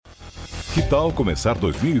Que tal começar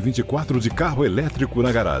 2024 de carro elétrico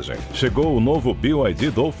na garagem? Chegou o novo BYD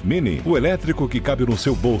Dolph Mini, o elétrico que cabe no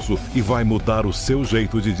seu bolso e vai mudar o seu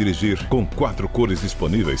jeito de dirigir. Com 4 cores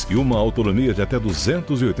disponíveis e uma autonomia de até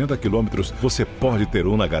 280 km, você pode ter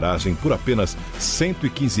um na garagem por apenas R$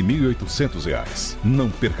 115.800. Não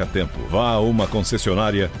perca tempo, vá a uma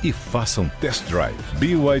concessionária e faça um test drive.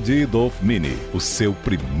 BYD Dolph Mini, o seu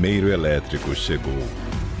primeiro elétrico chegou.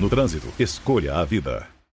 No trânsito, escolha a vida.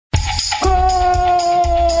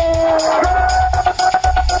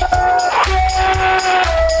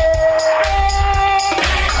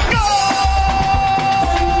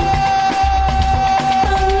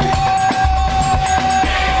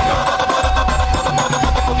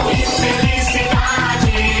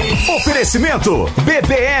 Oferecimento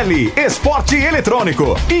BBL Esporte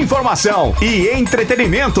Eletrônico. Informação e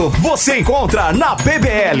entretenimento você encontra na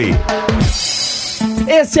BBL.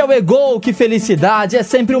 Esse é o E-Gol, que felicidade, é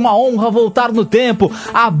sempre uma honra voltar no tempo,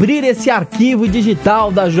 abrir esse arquivo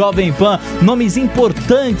digital da Jovem Pan. Nomes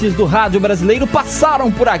importantes do rádio brasileiro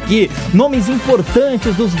passaram por aqui, nomes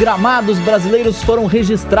importantes dos gramados brasileiros foram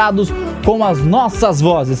registrados com as nossas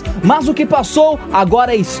vozes. Mas o que passou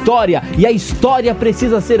agora é história, e a história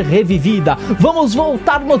precisa ser revivida. Vamos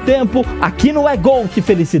voltar no tempo aqui no E-Gol, que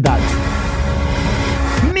felicidade.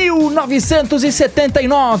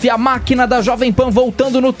 1979, a máquina da Jovem Pan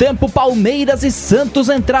voltando no tempo. Palmeiras e Santos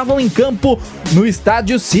entravam em campo no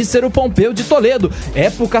estádio Cícero Pompeu de Toledo.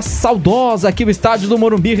 Época saudosa que o estádio do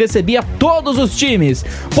Morumbi recebia todos os times.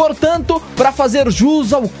 Portanto, para fazer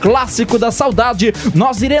jus ao clássico da saudade,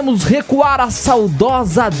 nós iremos recuar à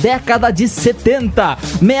saudosa década de 70,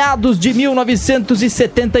 meados de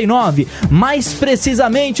 1979, mais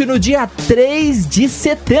precisamente no dia 3 de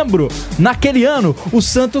setembro. Naquele ano, o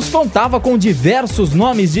Santos contava com diversos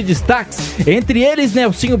nomes de destaques, entre eles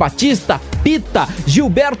Nelsinho Batista, Pita,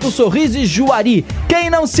 Gilberto Sorriso e Juari. Quem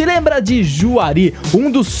não se lembra de Juari,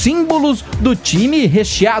 um dos símbolos do time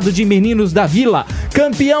recheado de meninos da Vila,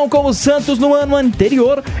 campeão com o Santos no ano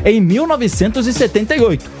anterior, em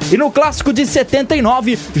 1978. E no clássico de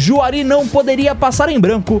 79, Juari não poderia passar em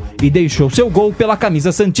branco e deixou seu gol pela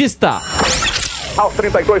camisa santista. Aos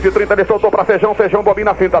 32:30 ele soltou pra Feijão, Feijão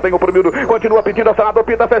bobina, finta, tem o primeiro, continua pedindo ao senador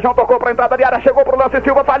Pita, Feijão tocou pra entrada de área, chegou pro lance,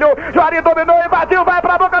 Silva falhou, Juari dominou, invadiu, vai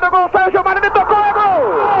pra boca do gol, saiu, Gilmar, ele tocou, é gol!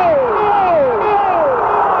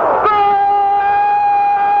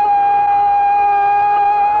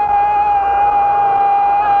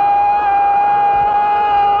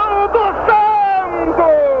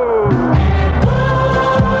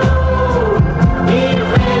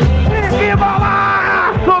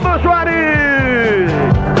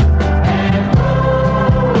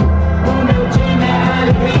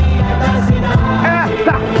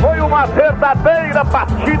 Verdadeira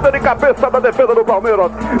batida de cabeça da defesa do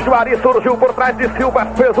Palmeiras. Juari surgiu por trás de Silva,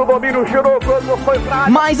 fez o domínio, girou quando foi pra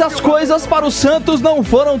área. Mas as coisas para o Santos não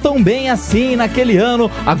foram tão bem assim naquele ano.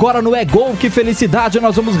 Agora no E-Gol, que felicidade,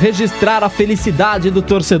 nós vamos registrar a felicidade do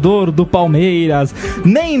torcedor do Palmeiras.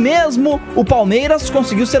 Nem mesmo o Palmeiras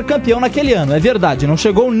conseguiu ser campeão naquele ano, é verdade, não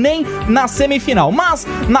chegou nem na semifinal. Mas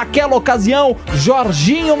naquela ocasião,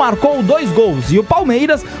 Jorginho marcou 2 gols e o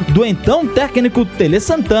Palmeiras, do então técnico Tele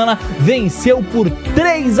Santana, venceu por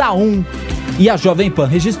 3-1 e a Jovem Pan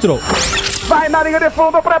registrou. Vai na linha de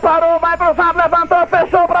fundo, preparou, vai cruzado, levantou,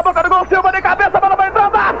 fechou pra boca do gol, Silva de cabeça, bola vai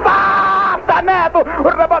entrando, afasta, Neto,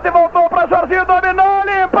 o rebote voltou pra Jorginho, dominou,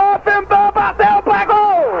 limpou, fintou, bateu,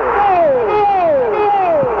 pegou!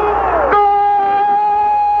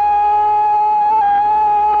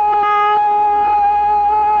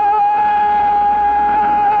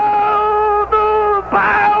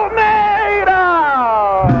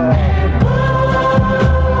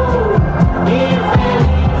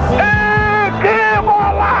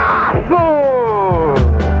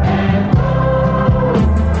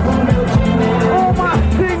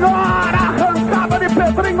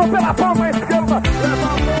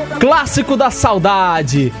 Clássico da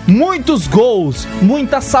saudade, muitos gols,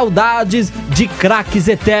 muitas saudades de craques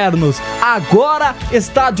eternos. Agora,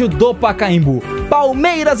 estádio do Pacaembu,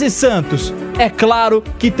 Palmeiras e Santos. É claro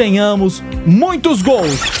que tenhamos muitos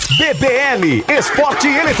gols. BBL Esporte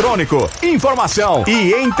Eletrônico. Informação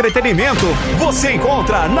e entretenimento você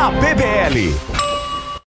encontra na BBL.